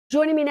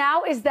Joining me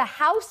now is the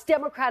House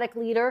Democratic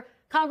leader,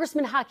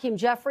 Congressman Hakeem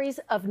Jeffries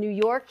of New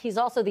York. He's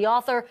also the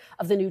author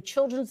of the new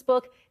children's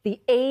book,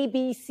 The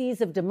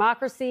ABCs of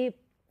Democracy.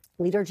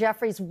 Leader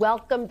Jeffries,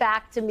 welcome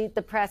back to Meet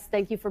the Press.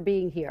 Thank you for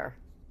being here.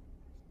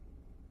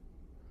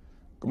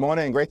 Good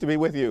morning. Great to be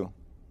with you.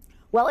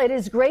 Well, it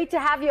is great to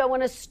have you. I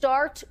want to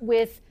start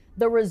with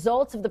the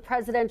results of the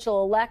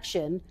presidential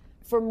election.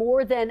 For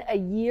more than a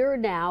year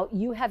now,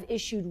 you have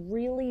issued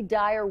really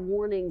dire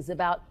warnings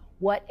about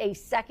what a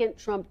second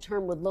Trump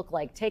term would look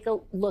like. Take a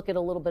look at a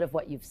little bit of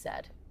what you've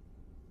said.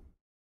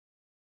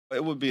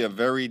 It would be a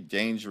very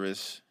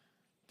dangerous,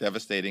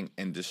 devastating,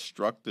 and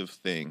destructive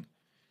thing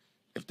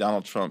if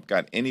Donald Trump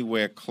got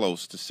anywhere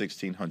close to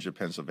 1600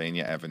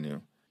 Pennsylvania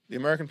Avenue. The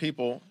American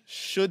people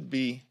should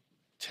be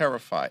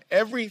terrified.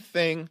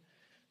 Everything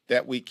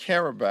that we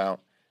care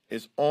about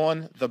is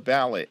on the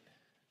ballot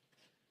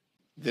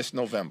this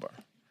November.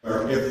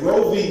 If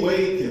Roe v.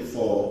 Wade can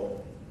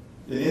fall,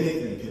 then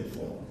anything can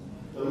fall.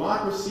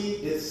 Democracy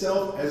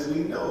itself, as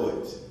we know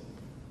it,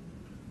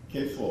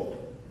 can fall.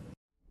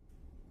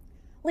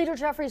 Leader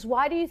Jeffries,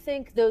 why do you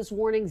think those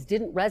warnings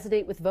didn't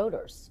resonate with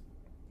voters?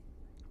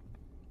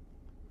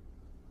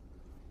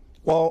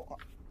 Well,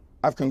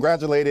 I've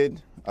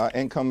congratulated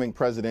incoming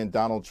President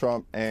Donald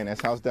Trump, and as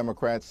House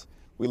Democrats,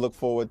 we look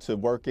forward to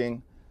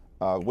working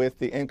with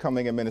the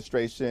incoming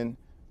administration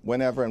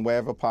whenever and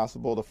wherever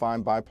possible to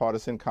find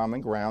bipartisan common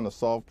ground to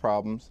solve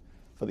problems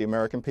for the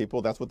American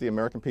people. That's what the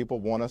American people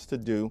want us to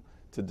do,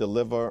 to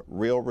deliver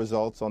real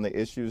results on the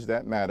issues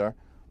that matter.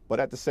 But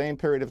at the same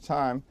period of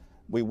time,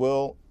 we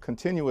will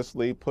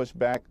continuously push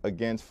back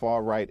against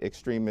far-right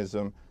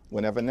extremism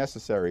whenever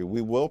necessary.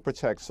 We will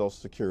protect Social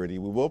Security.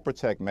 We will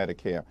protect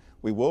Medicare.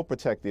 We will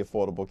protect the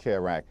Affordable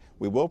Care Act.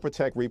 We will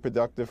protect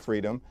reproductive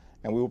freedom,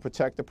 and we will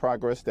protect the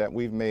progress that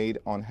we've made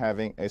on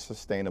having a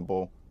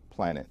sustainable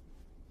planet.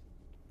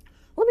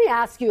 Let me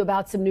ask you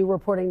about some new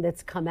reporting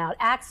that's come out.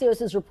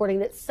 Axios is reporting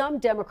that some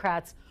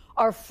Democrats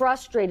are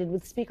frustrated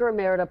with Speaker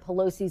Emerita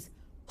Pelosi's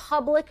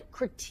public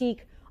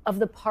critique of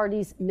the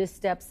party's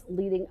missteps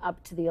leading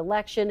up to the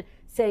election,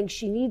 saying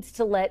she needs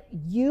to let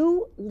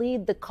you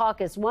lead the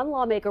caucus. One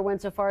lawmaker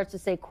went so far as to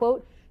say,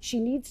 quote,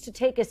 she needs to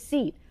take a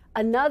seat.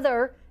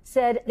 Another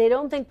said they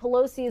don't think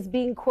Pelosi is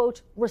being,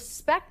 quote,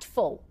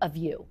 respectful of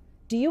you.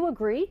 Do you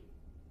agree?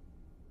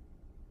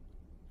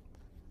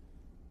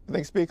 I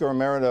think Speaker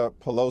Emerita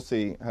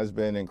Pelosi has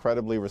been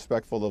incredibly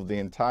respectful of the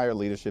entire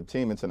leadership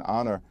team. It's an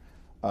honor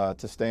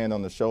to stand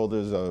on the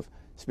shoulders of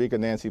Speaker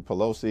Nancy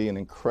Pelosi, an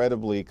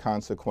incredibly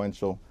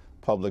consequential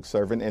public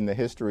servant in the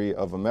history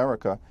of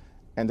America,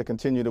 and to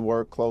continue to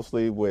work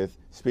closely with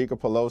Speaker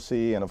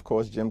Pelosi and, of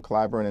course, Jim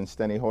Clyburn and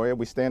Steny Hoyer.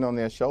 We stand on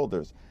their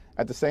shoulders.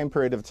 At the same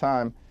period of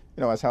time,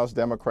 you know, as House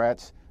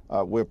Democrats,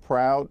 we're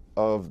proud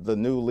of the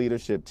new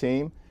leadership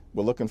team.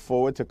 We're looking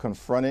forward to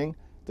confronting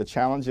the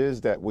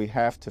challenges that we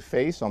have to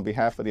face on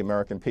behalf of the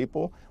American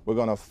people. We're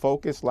going to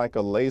focus like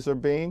a laser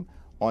beam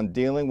on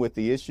dealing with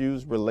the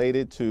issues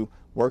related to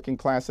working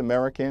class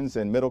Americans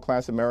and middle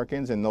class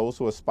Americans and those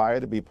who aspire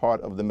to be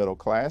part of the middle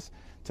class,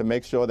 to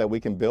make sure that we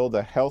can build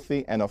a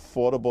healthy and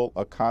affordable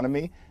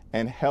economy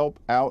and help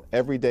out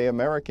everyday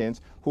Americans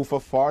who for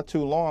far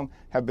too long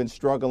have been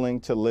struggling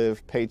to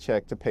live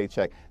paycheck to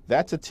paycheck.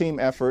 That's a team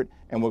effort,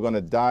 and we're going to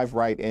dive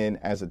right in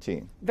as a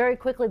team. Very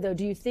quickly, though,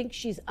 do you think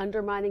she's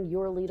undermining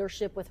your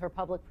leadership with her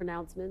public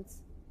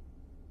pronouncements?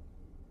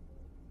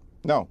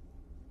 No.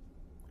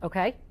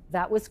 Okay,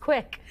 that was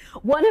quick.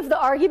 One of the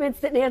arguments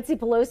that Nancy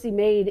Pelosi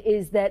made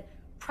is that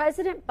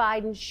President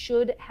Biden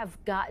should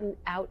have gotten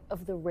out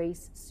of the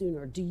race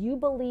sooner. Do you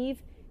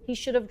believe he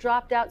should have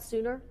dropped out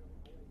sooner?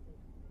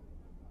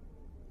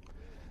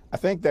 I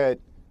think that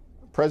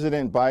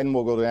President Biden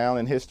will go down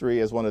in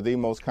history as one of the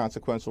most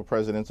consequential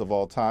presidents of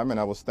all time, and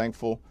I was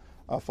thankful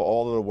for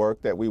all of the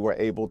work that we were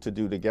able to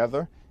do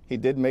together. He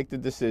did make the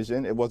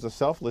decision. It was a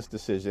selfless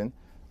decision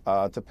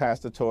to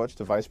pass the torch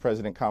to Vice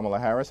President Kamala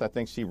Harris. I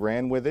think she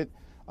ran with it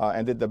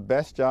and did the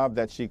best job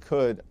that she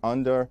could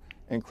under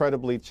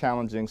incredibly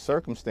challenging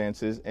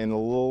circumstances in a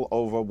little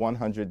over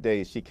 100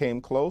 days. She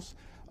came close,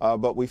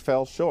 but we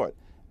fell short.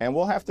 And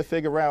we'll have to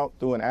figure out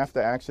through an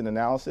after-action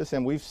analysis,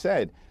 and we've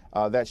said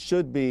that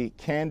should be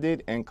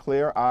candid and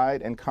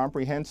clear-eyed and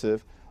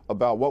comprehensive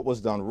about what was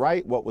done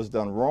right, what was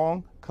done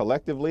wrong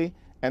collectively,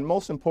 and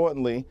most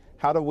importantly,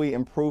 how do we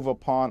improve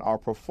upon our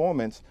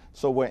performance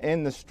so we're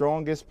in the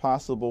strongest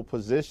possible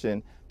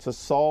position to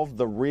solve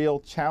the real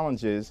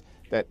challenges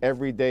that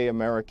everyday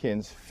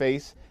Americans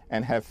face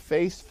and have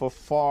faced for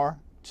far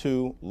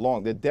too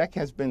long. The deck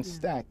has been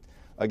stacked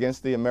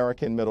against the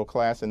American middle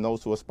class and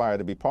those who aspire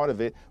to be part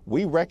of it.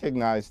 We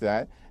recognize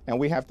that, and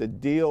we have to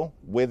deal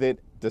with it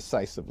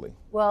decisively.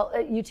 Well,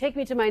 you take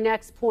me to my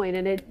next point,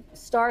 and it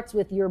starts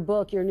with your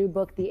book, your new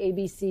book, The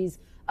ABCs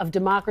of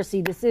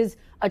Democracy. This is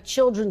a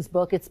children's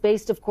book. It's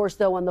based, of course,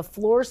 though, on the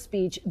floor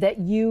speech that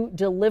you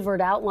delivered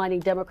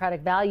outlining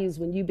Democratic values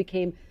when you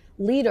became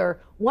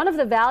leader. One of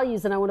the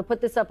values, and I want to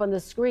put this up on the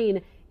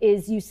screen,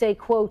 is you say,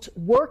 quote,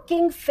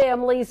 working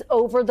families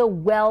over the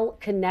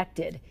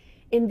well-connected.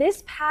 In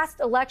this past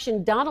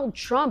election, Donald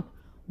Trump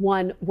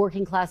won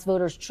working class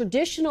voters,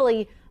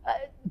 traditionally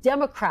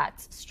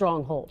Democrats'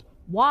 stronghold.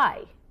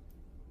 Why?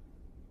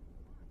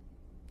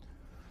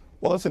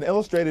 Well, it's an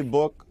illustrated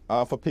book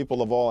for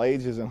people of all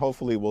ages, and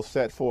hopefully will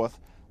set forth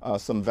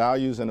some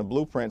values and a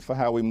blueprint for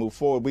how we move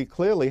forward. We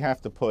clearly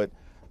have to put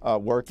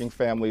working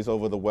families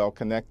over the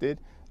well-connected.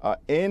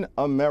 In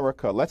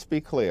America, let's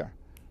be clear,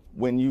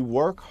 when you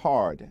work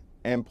hard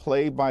and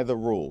play by the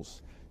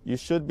rules, you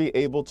should be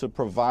able to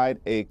provide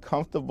a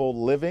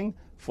comfortable living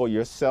for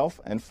yourself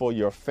and for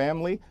your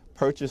family,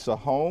 purchase a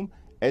home,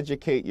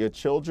 educate your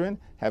children,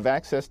 have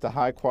access to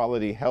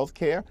high-quality health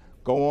care,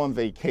 go on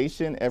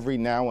vacation every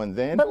now and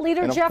then, but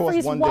Leader and of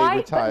Jeffries, course one day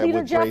retire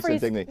with grace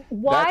and dignity.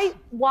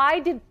 Why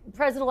did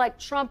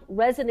President-elect Trump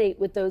resonate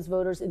with those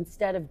voters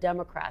instead of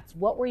Democrats?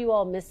 What were you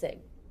all missing?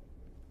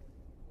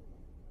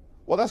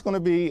 Well, that's going to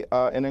be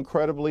an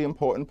incredibly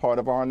important part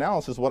of our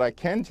analysis. What I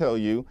can tell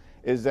you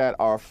is that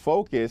our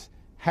focus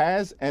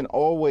has and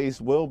always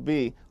will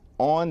be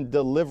on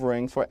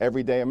delivering for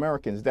everyday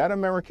Americans. That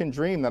American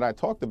dream that I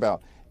talked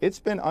about, it's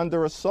been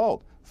under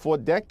assault for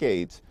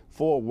decades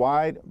for a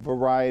wide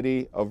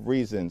variety of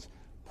reasons.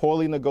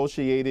 Poorly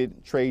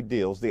negotiated trade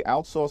deals, the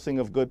outsourcing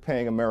of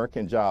good-paying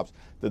American jobs,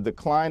 the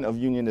decline of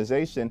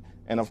unionization,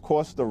 and of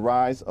course the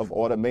rise of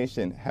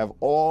automation have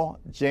all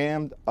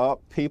jammed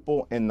up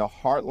people in the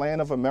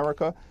heartland of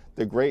America,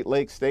 the Great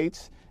Lakes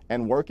states,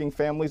 and working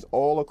families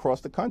all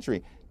across the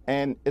country.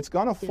 And it's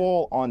going to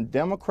fall on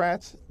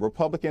Democrats,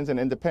 Republicans, and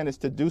independents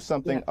to do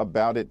something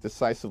about it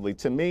decisively.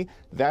 To me,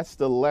 that's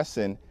the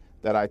lesson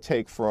that I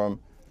take from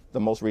the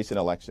most recent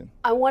election.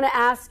 I want to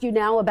ask you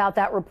now about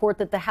that report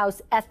that the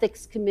House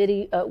Ethics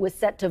Committee was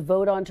set to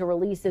vote on to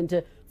release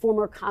into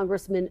former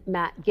Congressman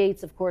Matt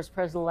Gaetz, of course,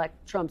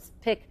 President-elect Trump's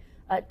pick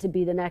to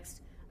be the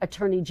next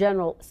Attorney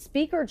General.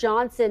 Speaker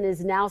Johnson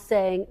is now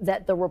saying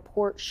that the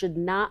report should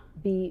not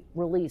be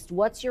released.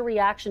 What's your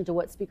reaction to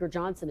what Speaker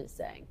Johnson is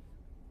saying?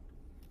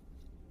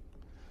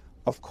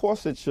 Of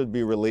course it should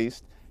be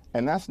released,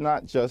 and that's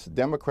not just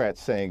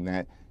Democrats saying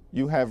that.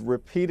 You have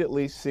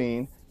repeatedly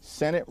seen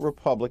Senate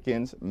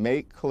Republicans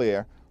make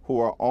clear, who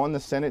are on the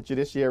Senate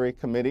Judiciary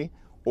Committee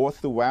or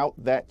throughout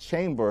that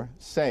chamber,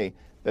 say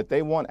that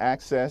they want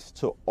access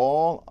to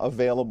all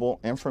available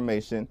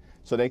information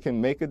so they can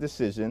make a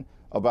decision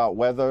about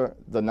whether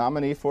the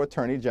nominee for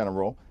Attorney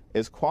General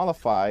is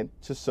qualified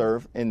to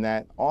serve in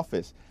that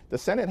office. The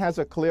Senate has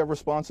a clear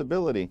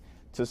responsibility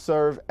to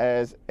serve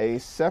as a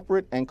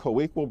separate and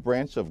co-equal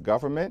branch of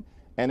government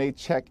and a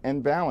check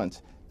and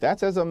balance.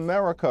 That's as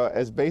America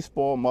as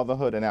baseball,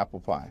 motherhood, and apple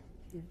pie.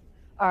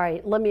 All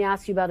right, let me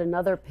ask you about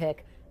another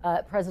pick.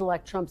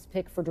 President-elect Trump's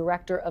pick for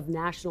Director of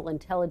National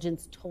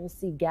Intelligence,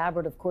 Tulsi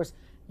Gabbard, of course,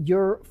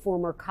 your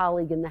former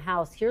colleague in the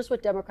House. Here's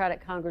what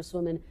Democratic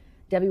Congresswoman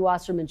Debbie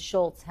Wasserman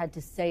Schultz had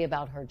to say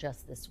about her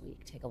just this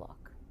week. Take a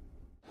look.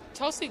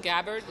 Tulsi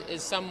Gabbard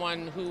is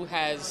someone who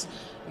has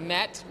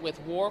met with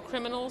war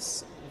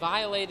criminals,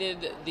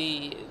 violated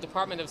the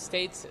Department of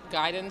State's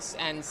guidance,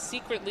 and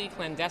secretly,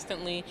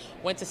 clandestinely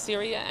went to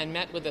Syria and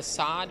met with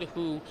Assad,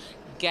 who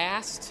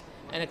gassed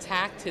and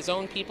attacked his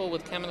own people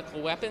with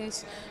chemical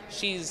weapons.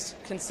 She's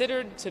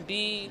considered to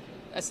be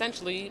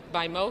essentially,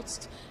 by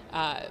most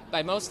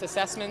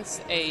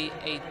assessments, a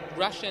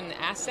Russian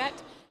asset.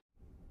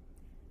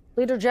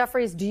 Leader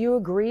Jeffries, do you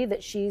agree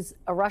that she's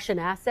a Russian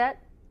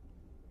asset?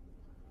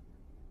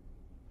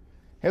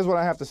 Here's what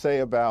I have to say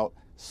about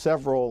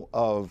several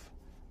of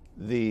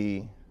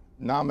the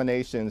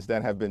nominations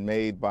that have been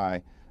made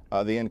by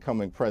the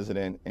incoming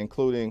president,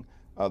 including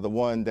the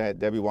one that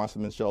Debbie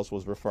Wasserman Schultz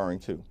was referring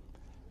to.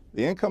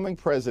 The incoming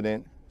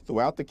president,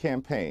 throughout the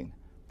campaign,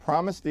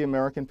 promised the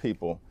American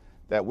people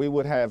that we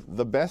would have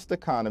the best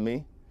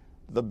economy,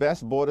 the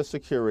best border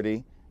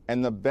security,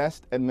 and the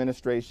best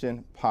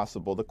administration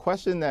possible. The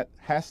question that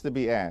has to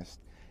be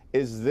asked,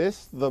 is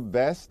this the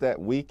best that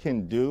we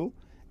can do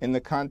in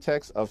the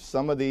context of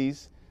some of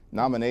these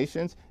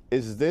nominations?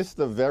 Is this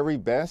the very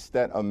best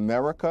that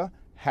America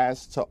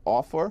has to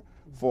offer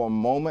for a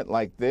moment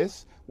like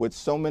this with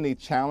so many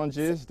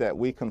challenges that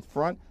we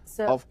confront?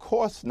 Of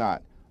course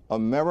not.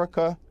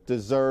 America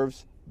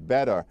deserves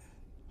better.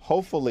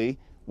 Hopefully,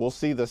 we'll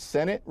see the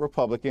Senate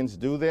Republicans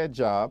do their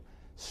job,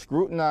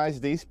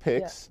 scrutinize these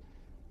picks,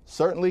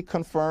 certainly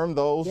confirm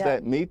those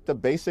that meet the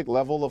basic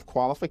level of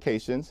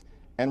qualifications,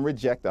 and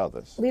reject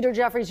others. Leader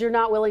Jeffries, you're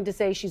not willing to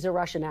say she's a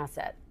Russian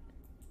asset?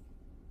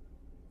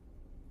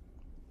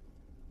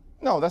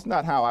 No, that's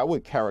not how I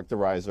would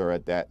characterize her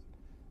at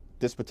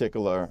this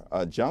particular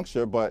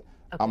juncture, but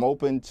I'm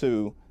open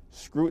to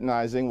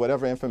scrutinizing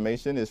whatever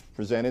information is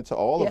presented to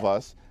all of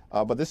us,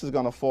 but this is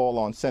going to fall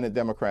on Senate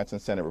Democrats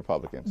and Senate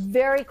Republicans.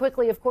 Very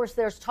quickly, of course,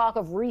 there's talk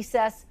of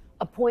recess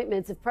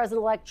appointments. If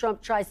President-elect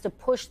Trump tries to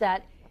push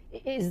that,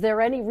 is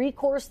there any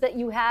recourse that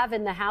you have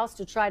in the House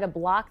to try to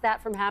block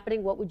that from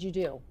happening? What would you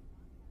do?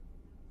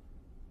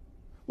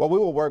 Well, we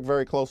will work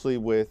very closely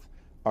with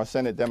our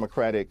Senate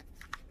Democratic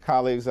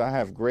colleagues. I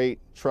have great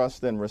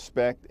trust and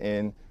respect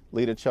in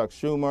Leader Chuck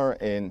Schumer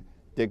and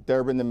Dick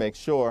Durbin to make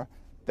sure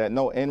that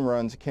no end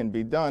runs can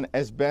be done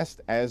as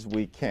best as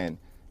we can.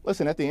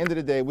 Listen, at the end of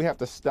the day, we have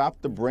to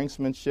stop the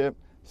brinksmanship,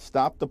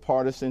 stop the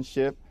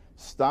partisanship,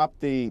 stop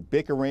the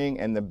bickering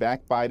and the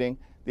backbiting.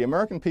 The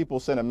American people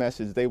sent a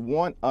message. They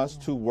want us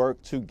to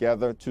work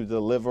together to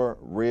deliver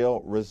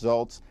real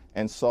results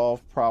and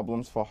solve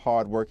problems for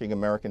hardworking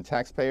American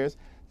taxpayers.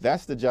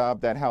 That's the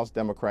job that House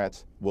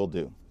Democrats will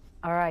do.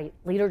 All right.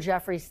 Leader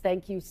Jeffries,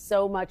 thank you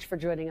so much for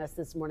joining us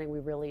this morning. We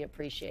really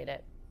appreciate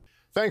it.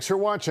 Thanks for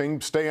watching.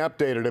 Stay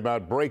updated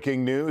about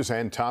breaking news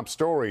and top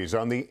stories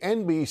on the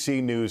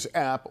NBC News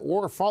app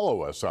or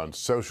follow us on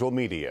social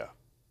media.